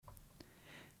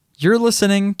You're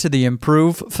listening to the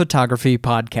Improve Photography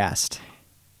Podcast.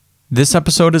 This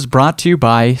episode is brought to you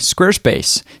by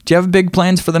Squarespace. Do you have big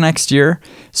plans for the next year?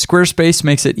 Squarespace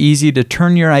makes it easy to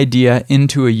turn your idea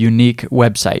into a unique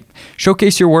website.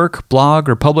 Showcase your work, blog,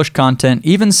 or publish content,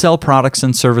 even sell products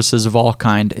and services of all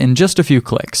kind in just a few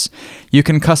clicks. You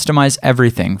can customize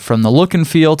everything from the look and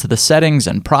feel to the settings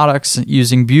and products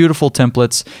using beautiful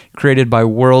templates created by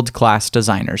world-class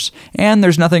designers. And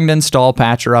there's nothing to install,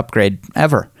 patch, or upgrade,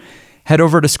 ever. Head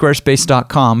over to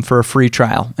squarespace.com for a free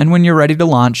trial, and when you're ready to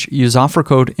launch, use offer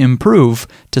code IMPROVE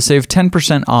to save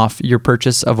 10% off your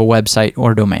purchase of a website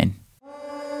or domain.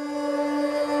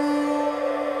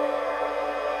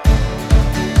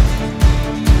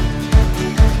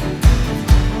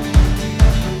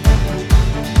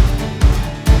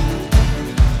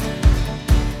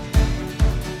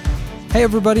 Hey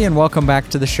everybody, and welcome back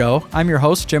to the show. I'm your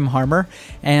host, Jim Harmer,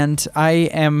 and I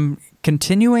am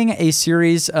continuing a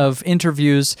series of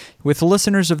interviews with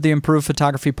listeners of the Improve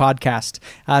Photography Podcast.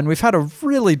 And we've had a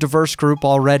really diverse group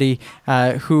already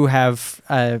who have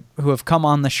come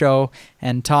on the show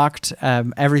and talked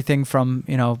everything from,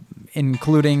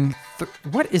 including...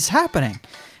 what is happening?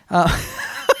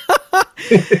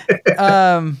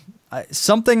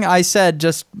 Something I said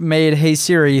just made Hey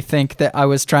Siri think that I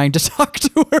was trying to talk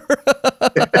to her.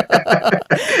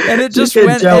 And it just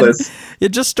went jealous. It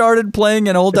just started playing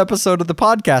an old episode of the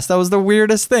podcast. That was the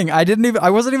weirdest thing. I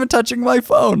wasn't even touching my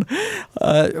phone.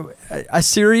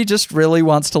 Siri just really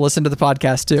wants to listen to the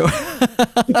podcast too.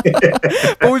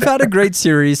 But we've had a great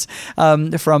series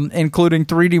from including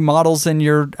 3D models in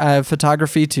your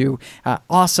photography to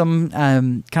awesome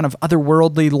kind of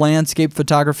otherworldly landscape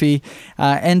photography.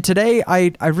 And today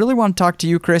I really want to talk to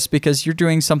you, Chris, because you're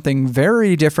doing something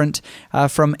very different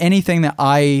from anything that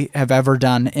I have ever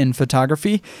done in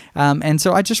photography. And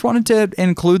so I just wanted to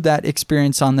include that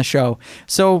experience on the show.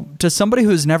 So to somebody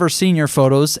who's never seen your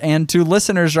photos and to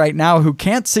listeners right now who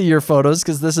can't see your photos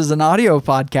because this is an audio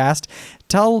podcast,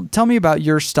 tell me about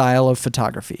your style of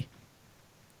photography.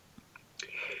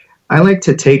 I like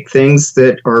to take things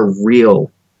that are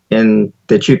real and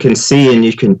that you can see and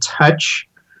you can touch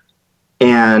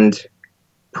and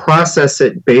process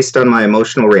it based on my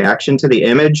emotional reaction to the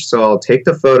image. So I'll take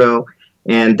the photo,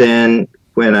 and then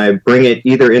when I bring it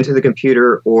either into the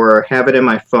computer or have it in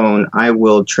my phone, I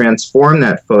will transform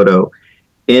that photo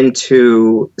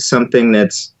into something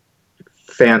that's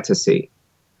fantasy.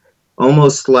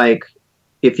 Almost like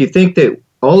if you think that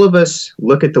all of us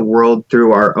look at the world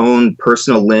through our own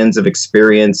personal lens of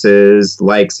experiences,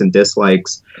 likes and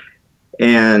dislikes,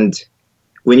 and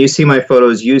when you see my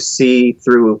photos, you see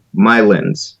through my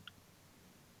lens.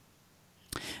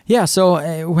 Yeah,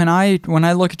 so when I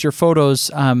look at your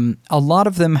photos, a lot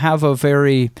of them have a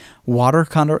very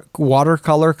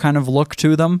watercolor kind of look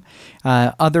to them.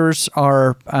 Others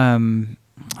are,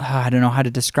 I don't know how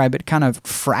to describe it, kind of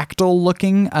fractal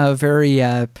looking, very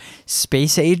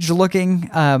space age looking.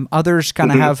 Others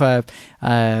kind of have a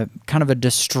kind of a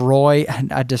destroy,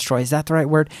 is that the right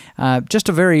word? Just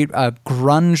a very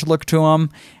grunge look to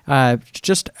them.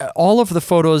 Just all of the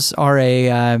photos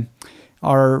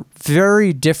are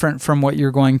very different from what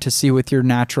you're going to see with your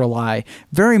natural eye.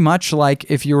 Very much like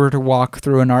if you were to walk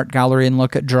through an art gallery and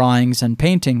look at drawings and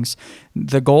paintings,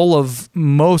 the goal of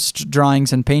most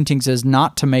drawings and paintings is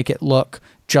not to make it look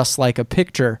just like a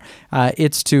picture.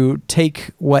 It's to take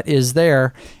what is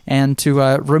there and to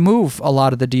remove a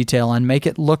lot of the detail and make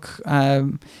it look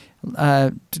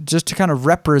just to kind of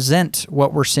represent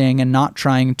what we're seeing and not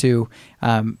trying to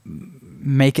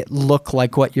make it look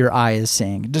like what your eye is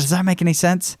seeing. Does that make any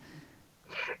sense?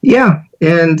 Yeah,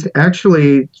 and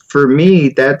actually, for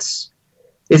me, it's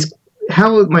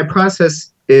how my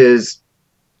process is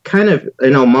kind of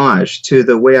an homage to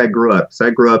the way I grew up. So I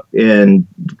grew up in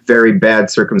very bad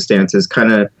circumstances.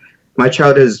 Kind of, my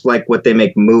childhood is like what they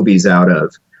make movies out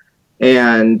of.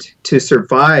 And to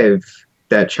survive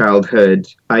that childhood,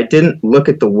 I didn't look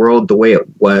at the world the way it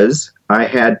was. I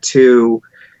had to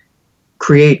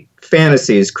create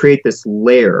fantasies, create this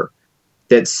layer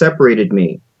that separated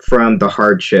me from the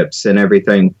hardships and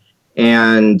everything.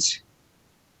 And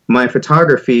my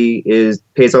photography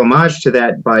pays homage to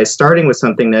that by starting with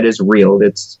something that is real,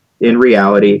 that's in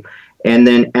reality, and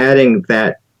then adding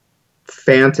that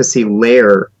fantasy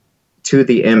layer to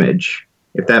the image,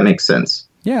 if that makes sense.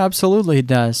 Yeah, absolutely it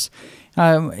does.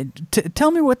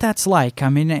 Tell me what that's like. I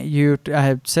mean, you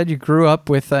said you grew up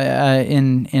with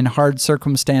in hard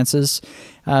circumstances.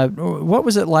 What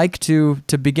was it like to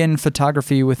begin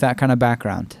photography with that kind of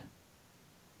background?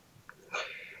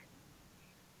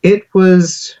 It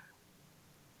was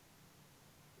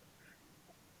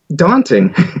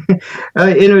daunting.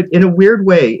 In a weird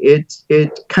way.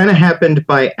 It kind of happened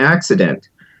by accident.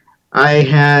 I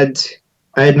had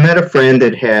met a friend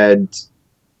that had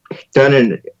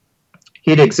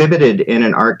he'd exhibited in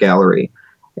an art gallery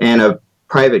and a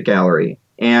private gallery,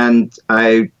 and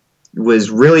I was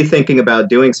really thinking about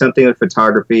doing something with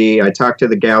photography. I talked to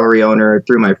the gallery owner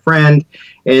through my friend,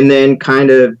 and then kind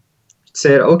of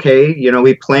said, okay,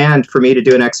 we planned for me to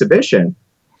do an exhibition,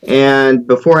 and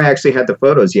before I actually had the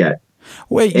photos yet.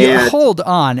 Wait, hold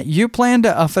on. You planned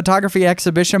a photography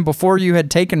exhibition before you had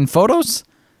taken photos?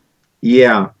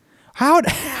 Yeah. How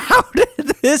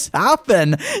did this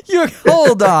happen? You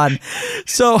hold on.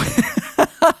 So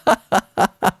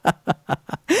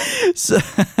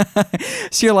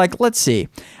you're like, let's see.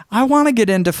 I want to get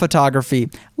into photography.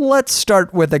 Let's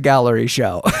start with a gallery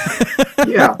show.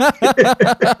 Yeah.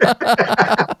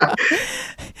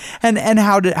 And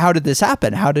how did this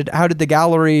happen? How did the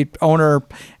gallery owner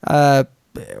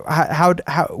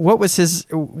what was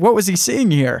he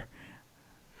seeing here?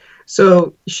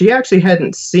 So she actually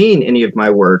hadn't seen any of my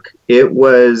work. It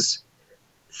was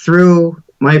through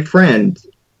my friend.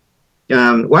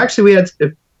 Actually, we had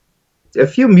a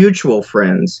few mutual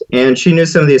friends, and she knew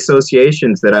some of the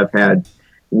associations that I've had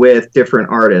with different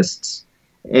artists.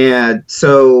 And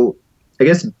so I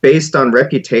guess based on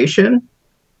reputation,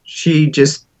 she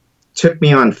just took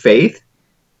me on faith.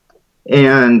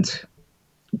 And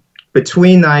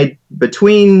between kind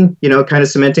of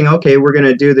cementing, okay, we're going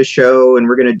to do the show and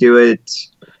we're going to do it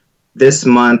this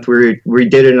month. We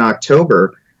did it in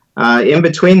October. In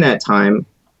between that time,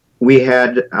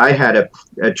 I had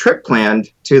a trip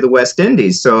planned to the West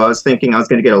Indies. So I was thinking I was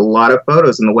going to get a lot of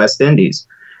photos in the West Indies.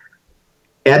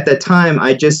 At the time,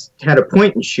 I just had a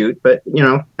point and shoot, but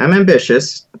I'm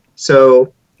ambitious.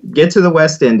 So get to the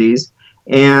West Indies,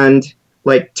 and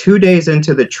like 2 days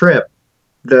into the trip,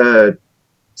 the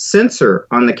sensor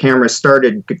on the camera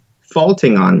started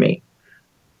faulting on me,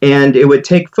 and it would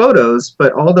take photos,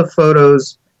 but all the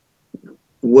photos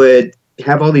would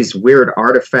have all these weird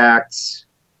artifacts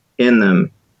in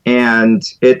them. And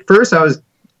at first I was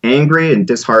angry and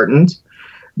disheartened,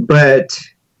 but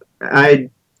I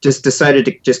just decided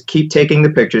to just keep taking the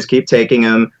pictures, keep taking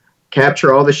them,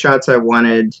 capture all the shots I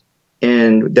wanted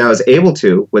and that I was able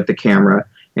to with the camera.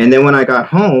 And then when I got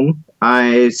home,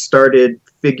 I started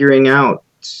figuring out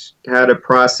how to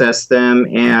process them.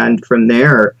 And from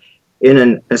there,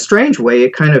 in a strange way,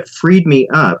 it kind of freed me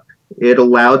up. It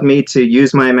allowed me to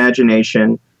use my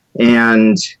imagination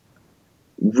and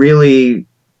really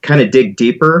kind of dig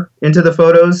deeper into the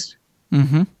photos.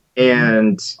 Mm-hmm.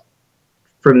 And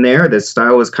from there, the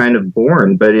style was kind of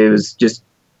born, but it was just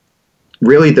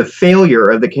really the failure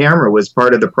of the camera was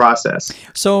part of the process.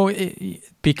 So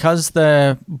because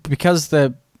the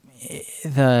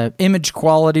image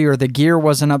quality or the gear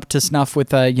wasn't up to snuff with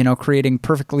creating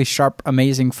perfectly sharp,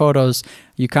 amazing photos,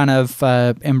 you kind of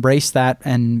embraced that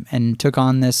and took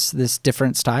on this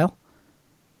different style?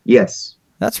 Yes.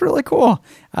 That's really cool.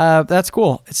 That's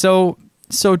cool. So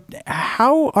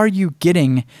how are you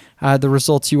getting the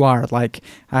results you are? Like,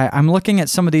 I'm looking at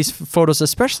some of these photos,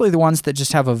 especially the ones that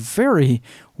just have a very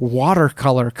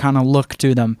watercolor kind of look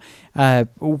to them.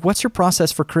 What's your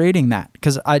process for creating that?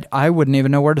 Because I wouldn't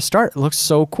even know where to start. It looks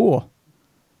so cool.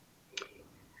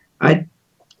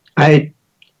 I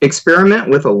experiment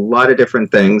with a lot of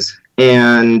different things,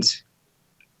 and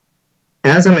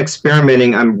as I'm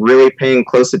experimenting, I'm really paying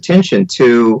close attention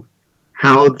to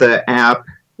how the app,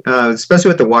 especially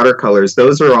with the watercolors,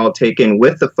 those are all taken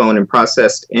with the phone and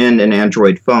processed in an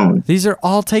Android phone. These are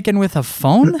all taken with a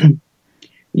phone?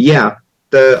 Yeah.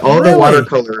 All the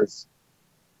watercolors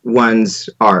ones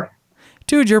are.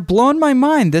 Dude, you're blowing my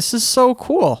mind. This is so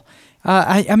cool.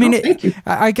 I mean, thank you.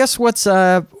 I guess what's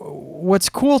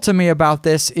cool to me about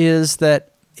this is that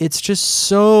it's just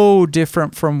so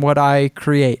different from what I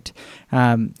create.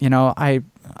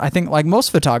 I think like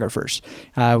most photographers,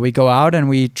 we go out and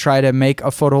we try to make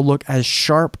a photo look as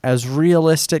sharp, as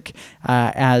realistic,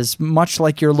 as much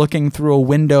like you're looking through a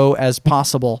window as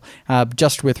possible,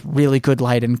 just with really good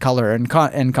light and color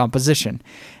and composition.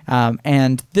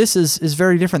 And this is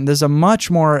very different. There's a much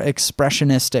more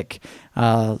expressionistic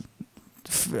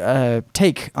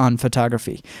take on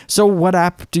photography. So what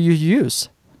app do you use?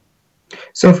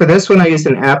 So for this one, I used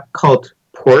an app called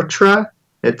Portra.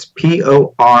 It's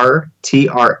Portra.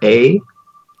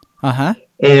 Uh-huh.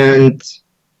 And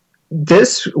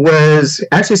this was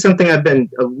actually something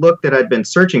a look that I'd been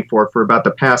searching for about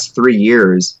the past 3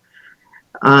 years.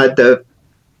 The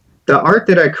art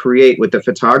that I create with the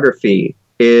photography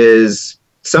is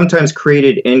sometimes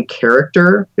created in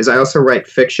character, because I also write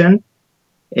fiction.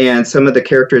 And some of the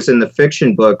characters in the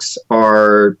fiction books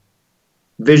are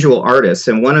visual artists,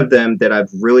 and one of them that I've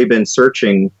really been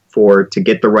searching for to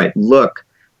get the right look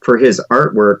for his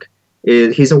artwork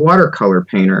is he's a watercolor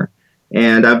painter.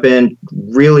 And I've been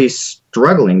really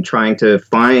struggling trying to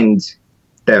find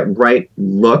that right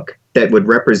look that would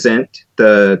represent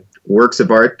the works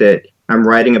of art that I'm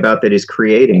writing about, that he's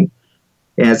creating.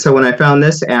 And so when I found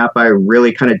this app, I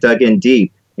really kind of dug in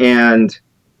deep. And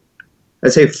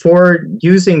I'd say for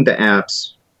using the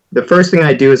apps, the first thing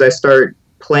I do is I start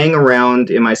playing around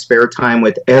in my spare time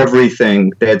with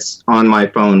everything that's on my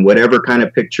phone, whatever kind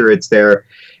of picture it's there.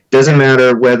 Doesn't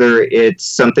matter whether it's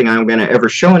something I'm going to ever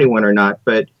show anyone or not,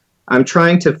 but I'm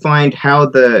trying to find how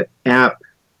the app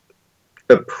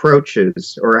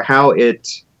approaches or how it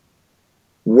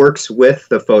works with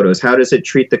the photos. How does it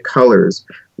treat the colors?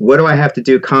 What do I have to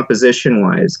do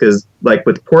composition-wise? Because like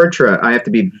with Portra, I have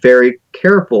to be very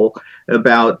careful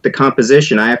about the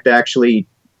composition. I have to actually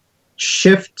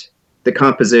shift the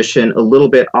composition a little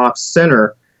bit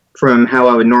off-center from how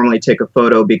I would normally take a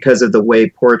photo because of the way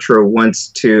Portra wants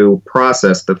to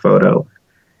process the photo.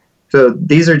 So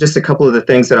these are just a couple of the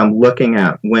things that I'm looking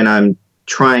at when I'm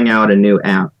trying out a new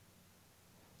app.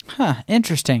 Huh,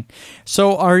 interesting.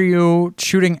 So are you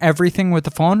shooting everything with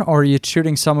the phone, or are you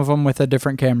shooting some of them with a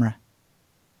different camera?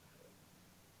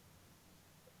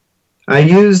 I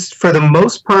use, for the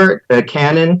most part, a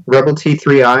Canon Rebel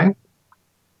T3i.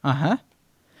 Uh-huh.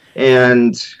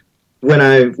 And when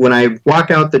I walk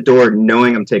out the door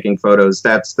knowing I'm taking photos,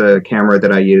 that's the camera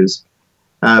that I use.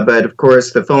 But of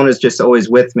course, the phone is just always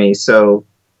with me, so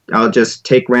I'll just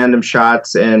take random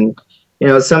shots. And, you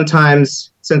know,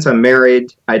 sometimes, since I'm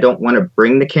married, I don't want to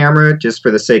bring the camera just for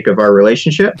the sake of our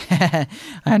relationship. I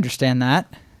understand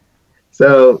that.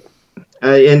 So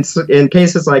in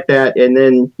cases like that, and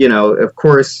then, you know, of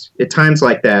course, at times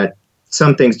like that,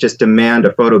 some things just demand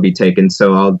a photo be taken,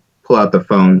 so I'll pull out the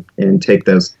phone and take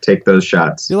those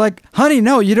shots. You're like, honey,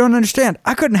 no, you don't understand.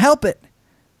 I couldn't help it.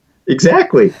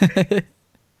 Exactly.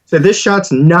 So this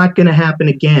shot's not going to happen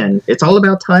again. It's all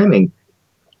about timing.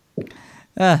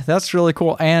 That's really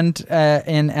cool. And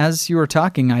as you were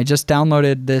talking, I just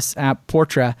downloaded this app,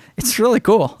 Portra. It's really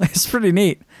cool. It's pretty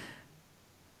neat.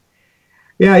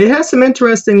 Yeah, it has some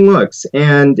interesting looks.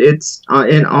 And it's,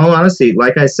 in all honesty,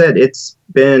 like I said, it's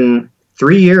been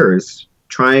 3 years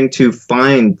trying to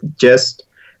find just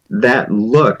that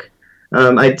look.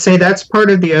 I'd say that's part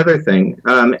of the other thing.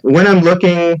 When I'm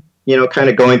looking, you know, kind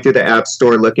of going through the app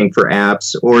store looking for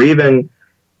apps, or even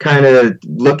kind of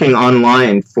looking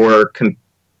online for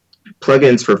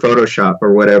plugins for Photoshop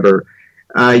or whatever,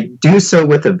 I do so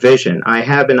with a vision. I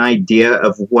have an idea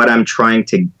of what I'm trying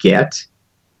to get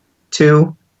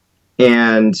to,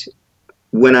 and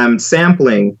when I'm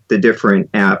sampling the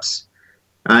different apps,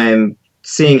 I'm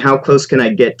seeing how close can I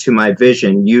get to my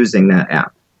vision using that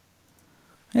app.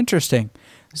 Interesting.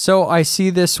 So I see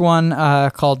this one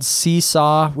called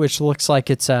Seesaw, which looks like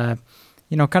it's a,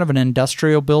 you know, kind of an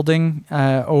industrial building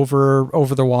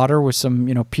over the water with some,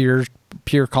 you know, pier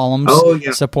columns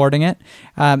supporting it.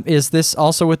 Is this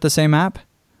also with the same app?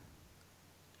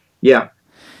 Yeah.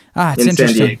 It's in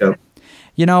interesting. San Diego.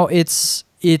 You know, it's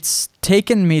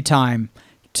taken me time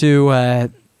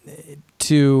to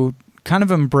kind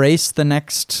of embrace the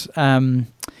next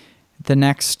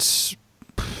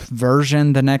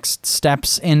version, the next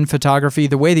steps in photography,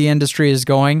 the way the industry is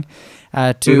going,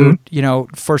 you know,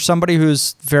 for somebody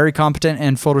who's very competent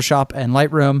in Photoshop and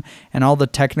Lightroom and all the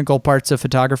technical parts of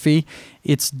photography,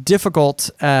 it's difficult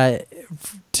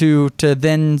to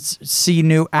then see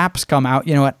new apps come out,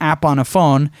 you know, an app on a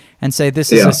phone, and say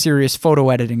this is a serious photo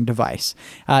editing device.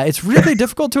 It's really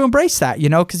difficult to embrace that, you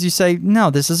know, because you say, no,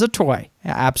 this is a toy.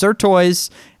 Apps are toys.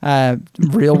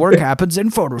 Real work happens in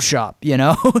Photoshop, you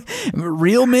know.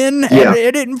 Real men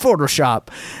edit in Photoshop.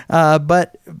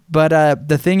 But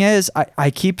the thing is,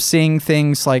 I keep seeing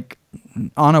things like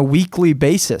on a weekly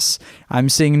basis. I'm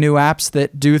seeing new apps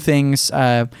that do things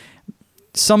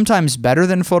sometimes better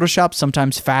than Photoshop,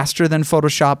 sometimes faster than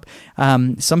Photoshop,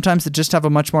 sometimes that just have a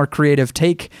much more creative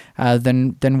take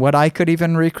than what I could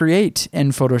even recreate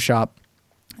in Photoshop.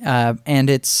 And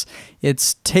it's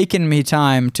taken me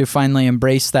time to finally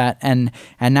embrace that, and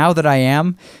now that I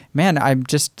am, man,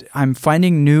 I'm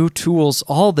finding new tools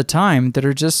all the time that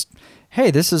are just, hey,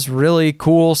 this is really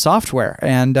cool software,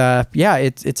 and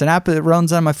it's an app that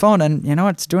runs on my phone, and you know,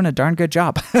 it's doing a darn good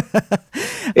job.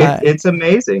 It's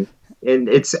amazing. And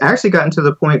it's actually gotten to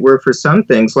the point where for some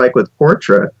things, like with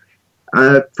Portra,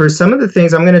 for some of the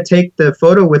things, I'm going to take the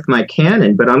photo with my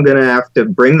Canon, but I'm going to have to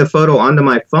bring the photo onto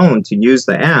my phone to use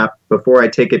the app before I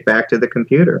take it back to the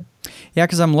computer. Yeah,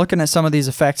 because I'm looking at some of these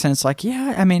effects, and it's like,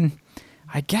 yeah, I mean,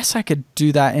 I guess I could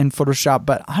do that in Photoshop,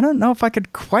 but I don't know if I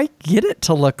could quite get it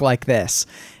to look like this.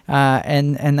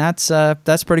 And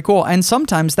that's pretty cool. And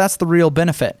sometimes that's the real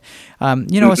benefit.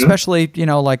 Especially,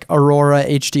 like Aurora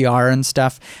HDR and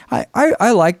stuff.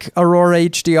 I like Aurora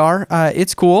HDR.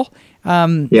 It's cool.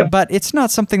 But it's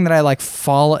not something that I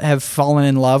have fallen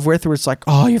in love with, where it's like,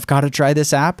 oh, you've got to try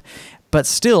this app. But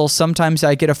still, sometimes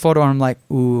I get a photo and I'm like,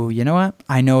 ooh, you know what?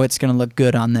 I know it's going to look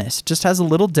good on this. It just has a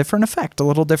little different effect, a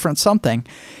little different something.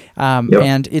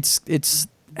 And it's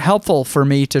helpful for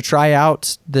me to try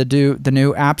out the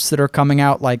new apps that are coming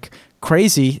out like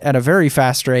crazy at a very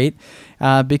fast rate,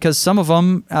 because some of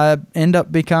them end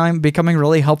up becoming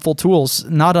really helpful tools,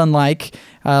 not unlike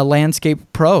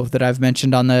Landscape Pro that I've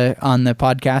mentioned on the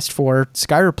podcast for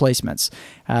sky replacements.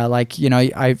 I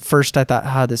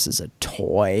thought, this is a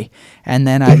toy, and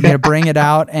then I bring it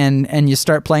out and you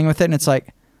start playing with it, and it's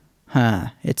like,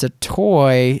 it's a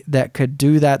toy that could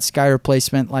do that sky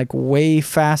replacement like way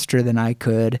faster than I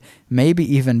could, maybe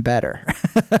even better.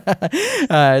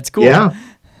 It's cool. Yeah.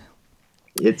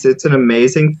 It's an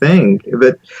amazing thing.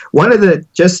 But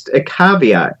just a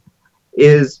caveat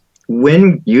is,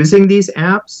 when using these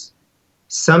apps,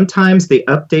 sometimes the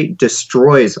update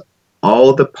destroys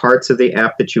all the parts of the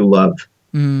app that you love.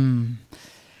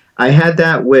 I had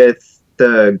that with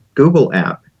the Google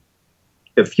app.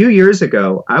 A few years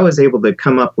ago, I was able to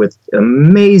come up with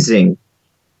amazing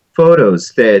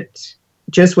photos that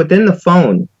just within the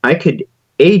phone, I could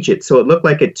age it so it looked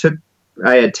like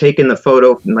I had taken the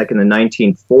photo in the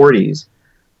 1940s.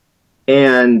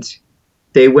 And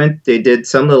they did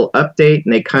some little update,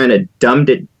 and they kind of dumbed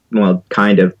it. Well,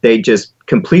 they just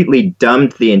completely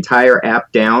dumbed the entire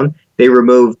app down. They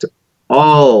removed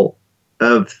all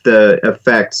of the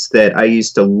effects that I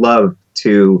used to love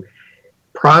to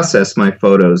process my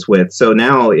photos with. So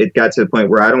now it got to the point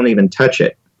where I don't even touch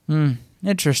it.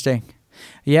 Interesting.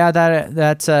 Yeah,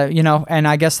 that's and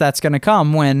I guess that's going to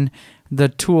come when the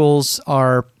tools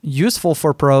are useful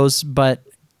for pros, but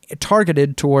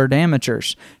targeted toward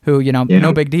amateurs who,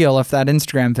 no big deal if that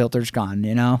Instagram filter's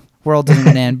gone, world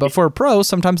doesn't end. But for a pro,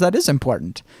 sometimes that is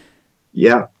important.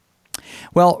 Yeah.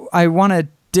 Well, I want to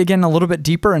dig in a little bit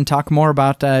deeper and talk more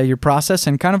about your process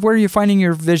and kind of where you're finding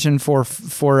your vision for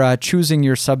choosing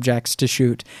your subjects to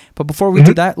shoot. But before we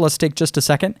do that, let's take just a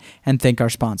second and thank our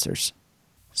sponsors.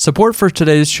 Support for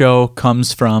today's show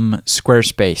comes from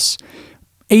Squarespace.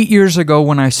 8 years ago,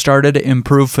 when I started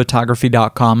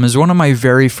ImprovePhotography.com, is one of my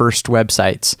very first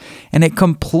websites, and it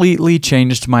completely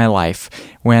changed my life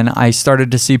when I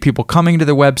started to see people coming to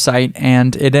the website,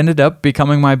 and it ended up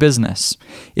becoming my business.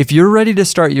 If you're ready to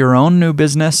start your own new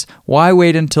business, why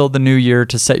wait until the new year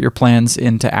to set your plans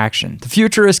into action? The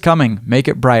future is coming. Make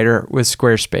it brighter with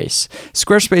Squarespace.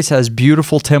 Squarespace has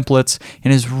beautiful templates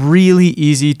and is really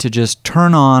easy to just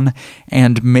turn on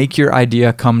and make your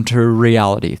idea come to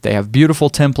reality. They have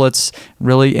beautiful templates.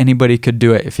 Really, anybody could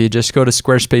do it. If you just go to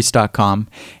squarespace.com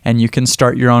and you can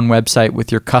start your own website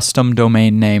with your custom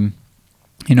domain name.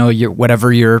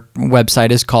 Whatever your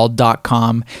website is called,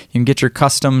 .com, you can get your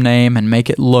custom name and make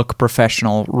it look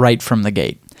professional right from the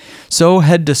gate. So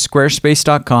head to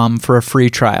squarespace.com for a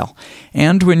free trial.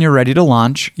 And when you're ready to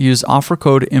launch, use offer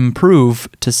code IMPROVE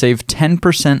to save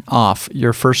 10% off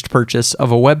your first purchase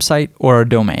of a website or a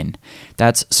domain.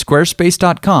 That's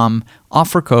squarespace.com,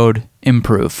 offer code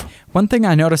IMPROVE. One thing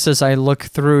I notice as I look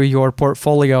through your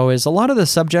portfolio is a lot of the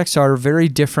subjects are very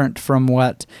different from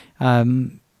what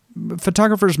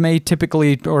photographers may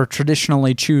typically or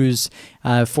traditionally choose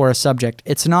for a subject.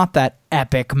 It's not that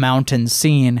epic mountain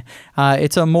scene.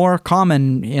 It's a more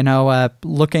common,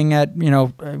 looking at,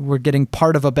 we're getting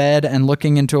part of a bed and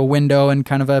looking into a window and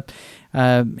kind of a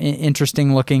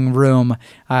interesting looking room,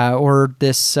 or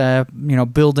this,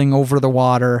 building over the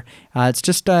water. It's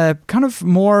just kind of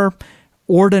more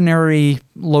ordinary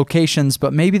locations,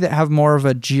 but maybe that have more of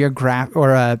a geometric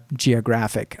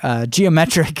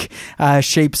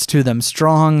shapes to them,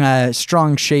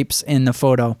 strong shapes in the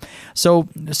photo. So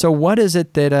what is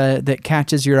it that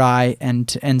catches your eye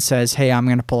and says, hey, I'm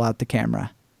going to pull out the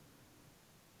camera?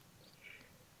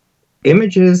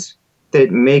 Images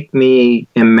that make me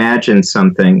imagine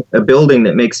something, a building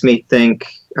that makes me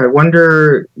think, I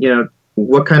wonder,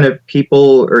 what kind of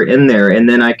people are in there, and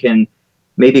then I can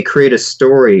maybe create a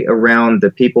story around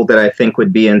the people that I think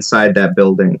would be inside that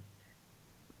building.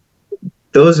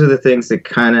 Those are the things that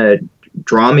kind of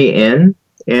draw me in.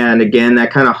 And again,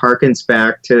 that kind of harkens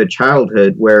back to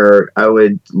childhood, where I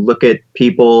would look at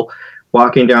people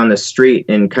walking down the street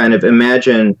and kind of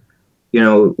imagine,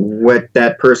 what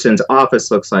that person's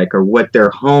office looks like, or what their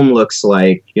home looks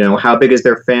like, how big is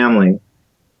their family.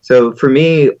 So for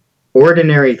me,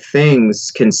 ordinary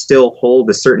things can still hold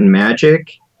a certain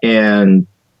magic and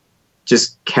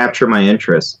just capture my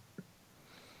interest.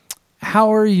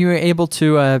 How are you able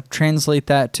to translate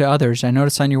that to others? I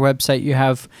notice on your website you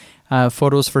have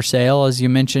photos for sale. As you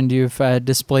mentioned, you've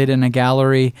displayed in a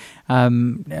gallery.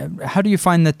 How do you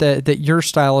find that your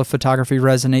style of photography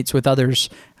resonates with others,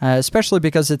 especially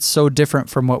because it's so different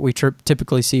from what we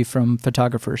typically see from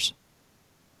photographers?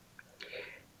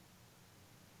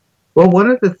 Well, one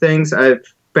of the things I've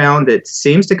found that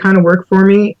seems to kind of work for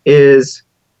me is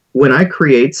when I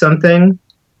create something,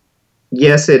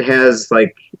 yes, it has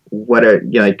like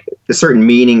a certain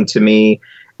meaning to me,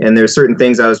 and there's certain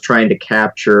things I was trying to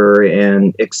capture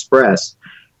and express.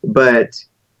 But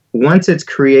once it's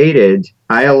created,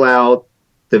 I allow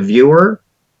the viewer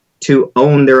to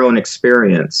own their own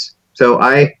experience. So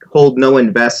I hold no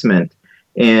investment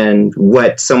in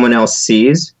what someone else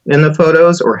sees in the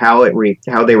photos or how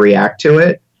they react to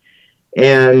it.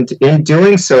 And in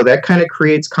doing so, that kind of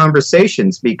creates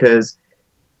conversations, because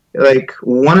like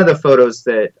one of the photos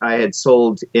that I had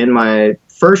sold in my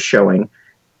first showing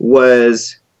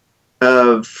was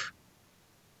of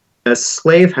a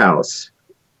slave house.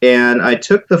 And I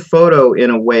took the photo in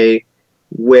a way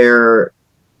where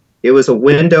it was a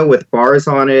window with bars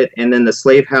on it, and then the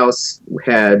slave house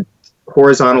had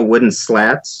horizontal wooden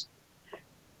slats.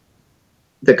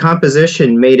 The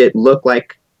composition made it look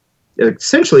like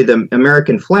essentially the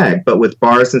American flag, but with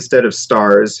bars instead of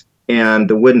stars and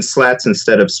the wooden slats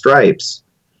instead of stripes.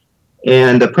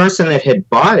 And the person that had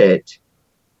bought it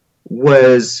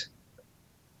was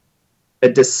a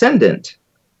descendant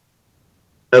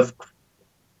of,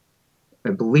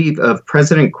 I believe, of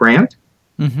President Grant.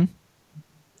 Mm-hmm.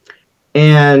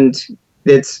 And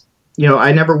it's,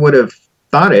 I never would have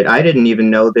thought it. I didn't even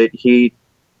know that he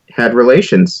had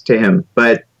relations to him,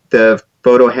 but the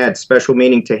photo had special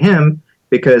meaning to him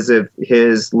because of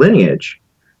his lineage.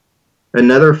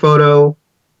 Another photo,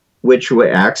 which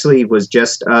actually was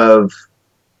just of,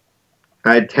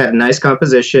 I had a nice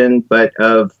composition, but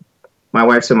of my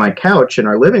wife's on my couch in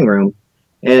our living room,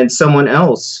 and someone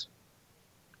else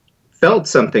felt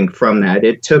something from that.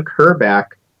 It took her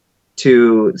back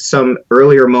to some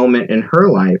earlier moment in her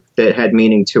life that had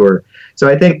meaning to her. So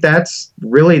I think that's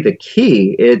really the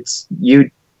key.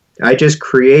 I just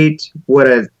create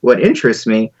what interests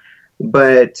me,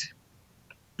 but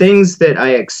things that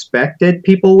I expected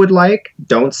people would like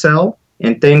don't sell,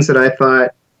 and things that I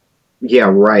thought, yeah,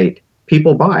 right,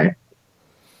 people buy.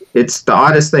 It's the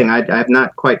oddest thing. I've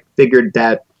not quite figured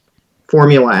that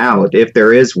formula out, if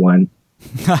there is one.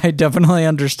 I definitely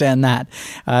understand that.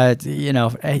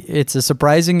 It's a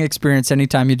surprising experience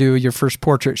anytime you do your first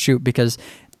portrait shoot, because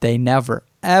they never,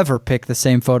 ever pick the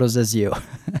same photos as you.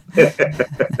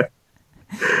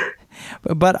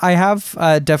 But I have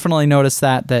definitely noticed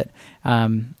that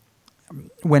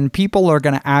when people are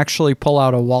going to actually pull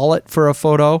out a wallet for a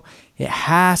photo, it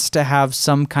has to have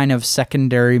some kind of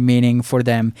secondary meaning for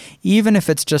them, even if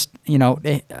it's just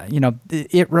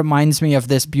it reminds me of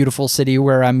this beautiful city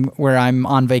where I'm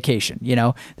on vacation.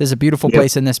 There's a beautiful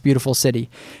place in this beautiful city,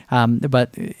 but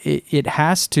it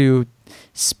has to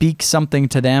speak something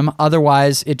to them.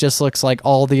 Otherwise, it just looks like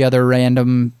all the other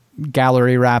random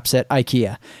gallery wraps at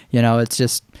IKEA. It's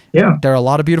just, there are a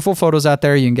lot of beautiful photos out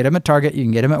there. You can get them at Target, you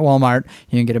can get them at Walmart,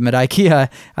 you can get them at IKEA,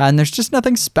 and there's just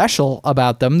nothing special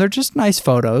about them. They're just nice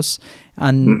photos.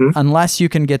 And unless you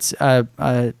can get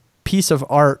a piece of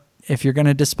art, if you're going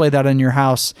to display that in your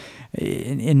house,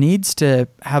 it needs to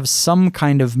have some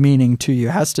kind of meaning to you.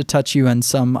 It has to touch you in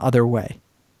some other way.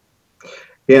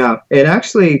 Yeah, and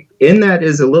actually in that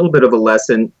is a little bit of a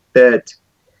lesson that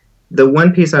the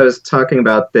one piece I was talking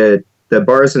about, the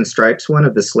bars and stripes one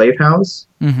of the slave house.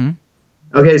 Mm-hmm.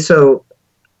 Okay, so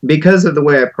because of the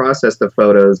way I process the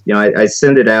photos, I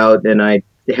send it out, and I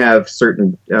have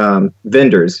certain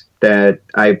vendors that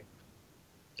I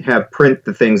have print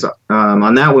the things.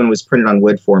 On that one was printed on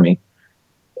wood for me.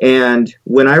 And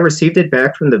when I received it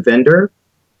back from the vendor,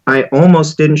 I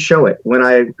almost didn't show it. When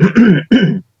I,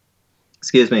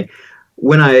 excuse me,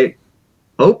 when I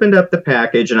opened up the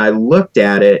package and I looked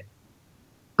at it,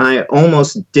 I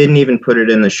almost didn't even put it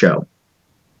in the show.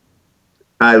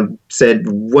 I said,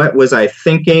 what was I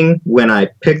thinking when I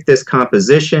picked this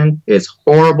composition? It's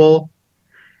horrible.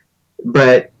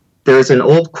 But there's an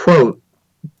old quote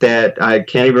that I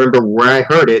can't even remember where I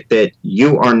heard it, that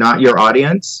you are not your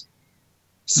audience.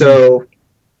 So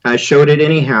I showed it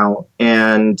anyhow,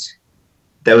 and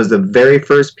that was the very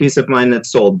first piece of mine that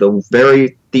sold,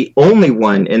 the only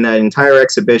one in that entire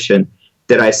exhibition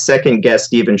that I second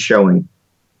guessed even showing.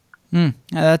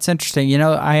 That's interesting.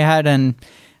 I had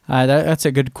That's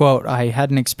a good quote. I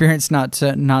had an experience not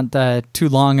too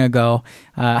long ago.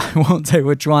 I won't say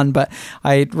which one, but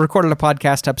I recorded a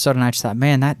podcast episode and I just thought,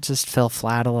 man, that just fell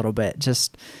flat a little bit.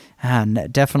 Just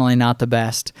definitely not the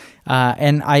best.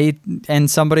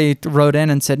 And somebody wrote in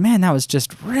and said, man, that was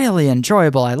just really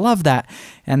enjoyable. I love that.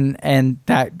 And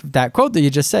that quote that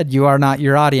you just said, "You are not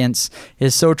your audience,"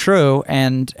 is so true.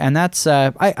 And that's,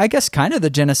 I guess, kind of the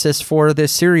genesis for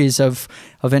this series of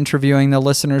interviewing the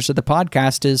listeners of the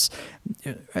podcast is,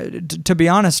 to be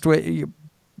honest,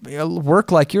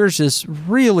 work like yours is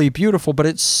really beautiful, but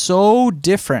it's so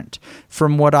different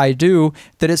from what I do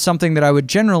that it's something that I would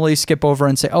generally skip over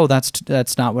and say, oh,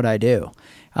 that's not what I do.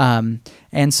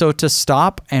 And so to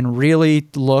stop and really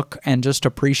look and just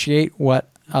appreciate what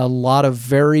a lot of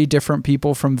very different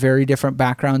people from very different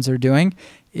backgrounds are doing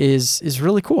is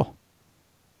really cool.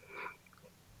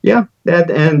 Yeah.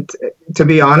 And to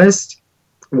be honest,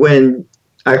 when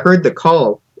I heard the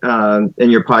call in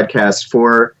your podcast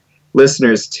for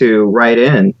listeners to write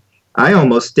in, I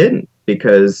almost didn't,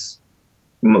 because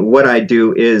what I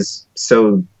do is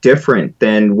so different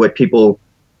than what people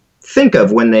think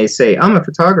of when they say I'm a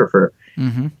photographer.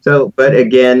 Mm-hmm. So, but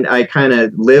again, I kind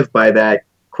of live by that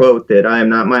quote that I am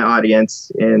not my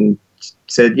audience, and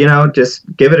said, just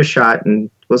give it a shot and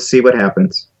we'll see what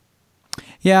happens.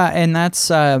 Yeah, and that's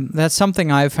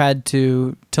something I've had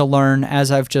to learn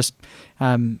as I've just,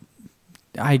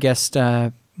 I guess,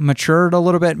 matured a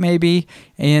little bit maybe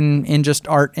in just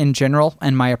art in general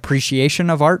and my appreciation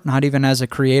of art, not even as a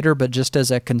creator, but just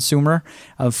as a consumer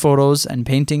of photos and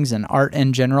paintings and art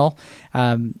in general.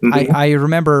 I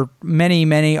remember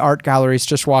many art galleries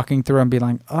just walking through and being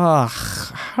like, ugh,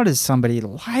 how does somebody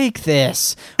like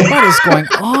this? What is going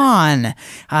on?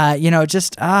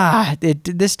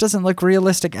 This doesn't look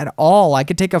realistic at all. I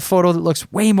could take a photo that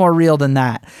looks way more real than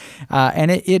that. And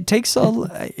it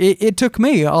took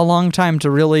me a long time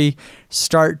to really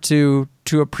start to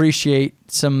appreciate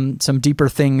some deeper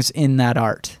things in that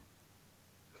art.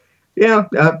 Yeah,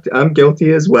 I'm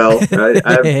guilty as well.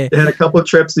 I've had a couple of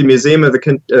trips to the Museum of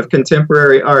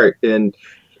Contemporary Art, and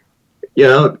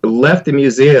left the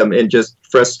museum in just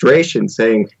frustration,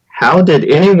 saying, "How did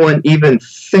anyone even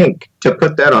think to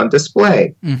put that on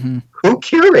display? Mm-hmm. Who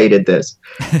curated this?"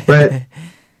 But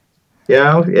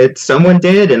someone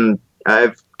did, and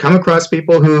I've come across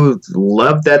people who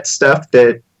love that stuff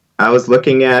that I was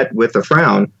looking at with a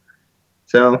frown.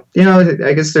 So,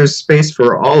 I guess there's space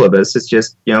for all of us. It's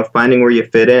just, finding where you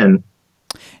fit in.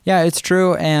 Yeah, it's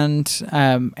true. And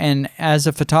as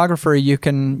a photographer, I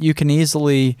can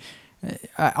easily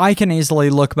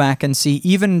look back and see,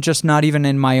 not even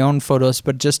in my own photos,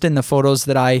 but just in the photos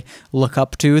that I look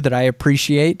up to, that I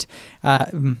appreciate,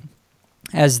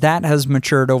 as that has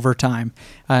matured over time.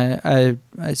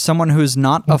 Someone who's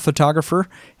not a photographer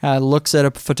looks at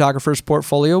a photographer's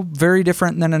portfolio very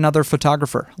different than another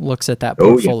photographer looks at that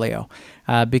portfolio.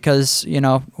 Because,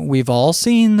 we've all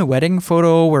seen the wedding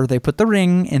photo where they put the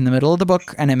ring in the middle of the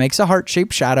book and it makes a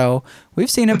heart-shaped shadow. We've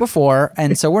seen it before,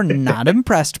 and so we're not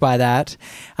impressed by that.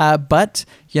 But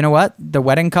you know what? The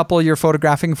wedding couple you're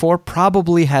photographing for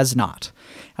probably has not.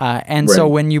 Right. So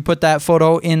when you put that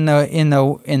photo in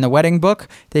the wedding book,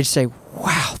 they say,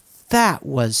 "Wow, that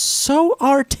was so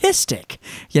artistic,"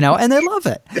 and they love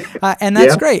it, and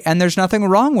that's great. And there's nothing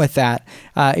wrong with that.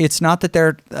 It's not that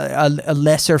they're a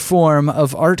lesser form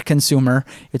of art consumer.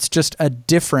 It's just a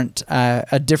different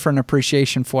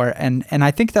appreciation for it. And I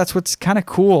think that's what's kind of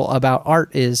cool about art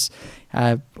is.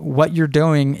 What you're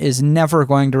doing is never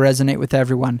going to resonate with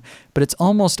everyone, but it's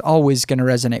almost always going to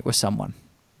resonate with someone.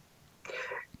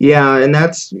 Yeah, and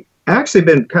that's actually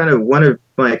been kind of one of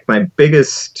my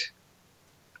biggest,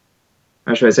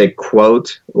 how should I say,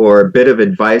 quote or bit of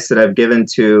advice that I've given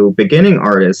to beginning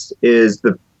artists is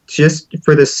just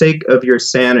for the sake of your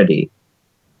sanity.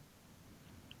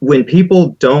 When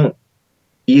people don't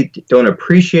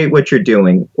appreciate what you're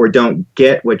doing or don't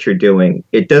get what you're doing,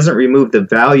 it doesn't remove the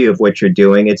value of what you're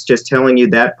doing. It's just telling you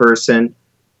that person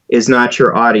is not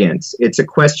your audience. It's a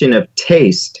question of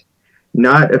taste,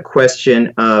 not a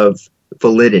question of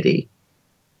validity.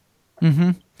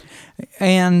 Mm-hmm.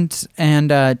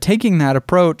 And taking that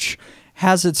approach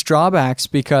has its drawbacks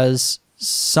because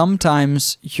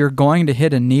sometimes you're going to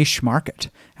hit a niche market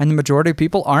and the majority of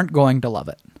people aren't going to love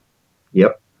it.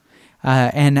 Yep.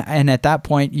 And at that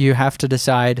point, you have to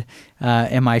decide: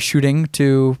 am I shooting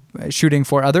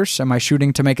for others? Am I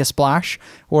shooting to make a splash,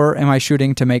 or am I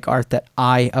shooting to make art that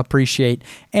I appreciate?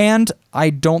 And I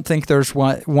don't think there's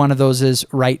one of those is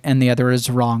right and the other is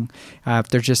wrong.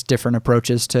 They're just different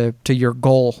approaches to your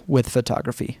goal with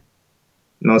photography.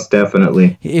 Most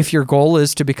definitely. If your goal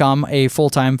is to become a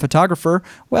full-time photographer,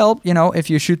 well, if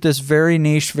you shoot this very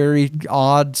niche, very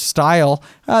odd style,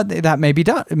 that may be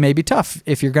tough.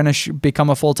 If you're going to become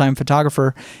a full-time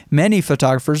photographer, many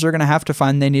photographers are going to have to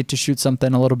find they need to shoot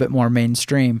something a little bit more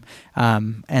mainstream.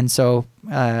 And so,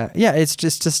 it's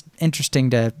just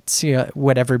interesting to see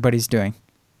what everybody's doing.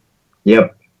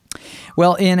 Yep.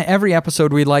 Well, in every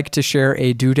episode, we like to share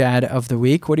a doodad of the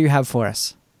week. What do you have for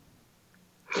us?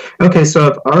 Okay, so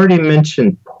I've already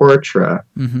mentioned Portra.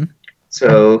 Mm-hmm.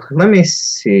 So let me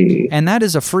see. And that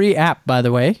is a free app, by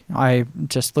the way. I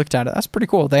just looked at it. That's pretty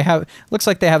cool. Looks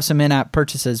like they have some in-app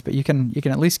purchases, but you can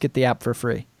at least get the app for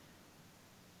free.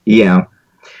 Yeah.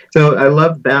 So I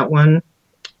love that one.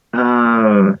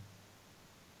 Let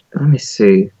me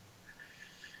see.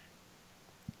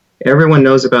 Everyone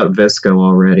knows about Visco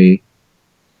already.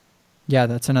 Yeah,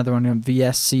 that's another one.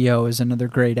 VSCO is another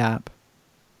great app.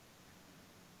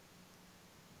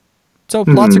 So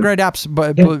lots of great apps,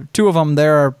 but two of them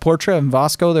there are Portra and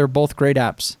Vasco. They're both great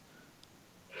apps.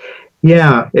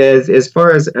 Yeah, as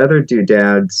far as other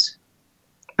doodads,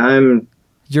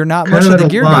 you're not much of the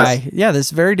gear guy. Yeah, this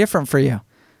is very different for you.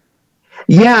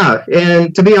 Yeah,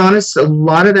 and to be honest, a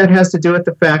lot of that has to do with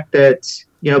the fact that,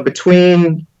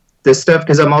 between the stuff,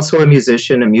 because I'm also a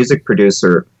musician, a music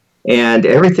producer, and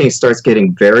everything starts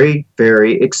getting very,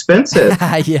 very expensive.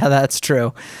 Yeah, that's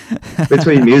true.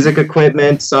 Between music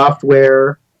equipment,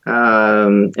 software,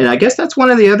 and I guess that's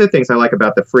one of the other things I like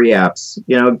about the free apps.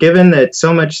 Given that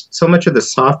so much of the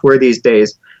software these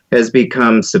days has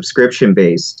become subscription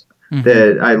based,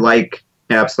 that I like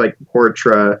apps like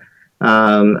Portra.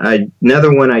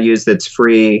 Another one I use that's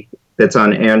free, that's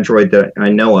on Android that I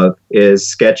know of, is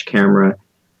Sketch Camera.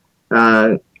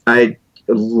 I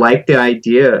like the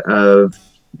idea of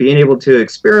being able to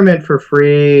experiment for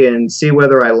free and see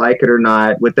whether I like it or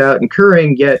not without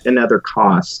incurring yet another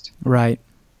cost. Right.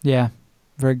 Yeah.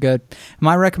 Very good.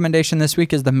 My recommendation this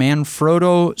week is the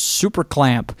Manfrotto Super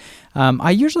Clamp.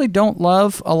 I usually don't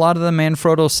love a lot of the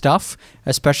Manfrotto stuff,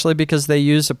 especially because they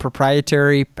use a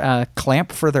proprietary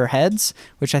clamp for their heads,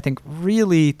 which I think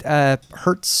really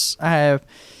hurts the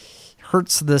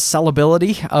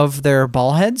sellability of their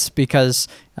ball heads, because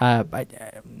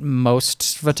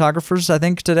most photographers, I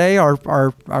think, today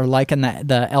are liking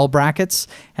the L brackets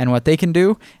and what they can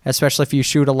do, especially if you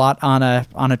shoot a lot on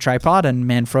a tripod, and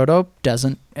Manfrotto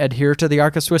doesn't adhere to the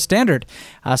Arca Swiss standard.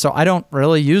 So I don't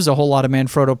really use a whole lot of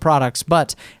Manfrotto products,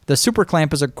 but the Super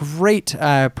Clamp is a great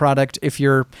product if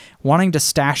you're wanting to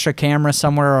stash a camera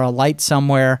somewhere or a light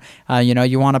somewhere.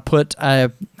 You want to put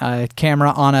a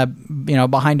camera on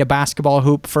behind a basketball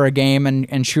hoop for a game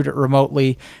and shoot it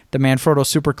remotely. The Manfrotto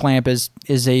Super Clamp is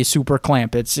a super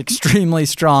clamp. It's extremely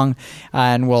strong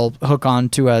and will hook on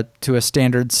to a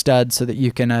standard stud so that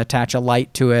you can attach a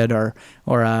light to it or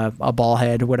a ball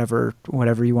head, whatever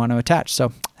you want to attach.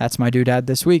 So that's my doodad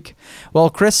this week. Well,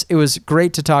 Chris, it was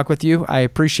great to talk with you. I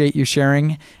appreciate you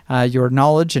sharing your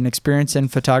knowledge and experience in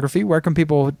photography. Where can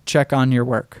people check on your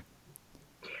work?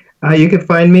 You can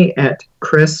find me at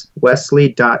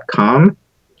chriswesley.com.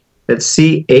 That's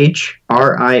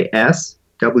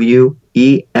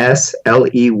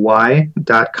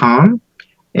CHRISWESLEY.com.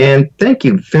 And thank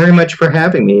you very much for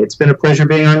having me. It's been a pleasure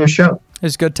being on your show. It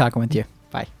was good talking with you.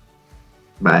 Bye.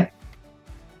 Bye.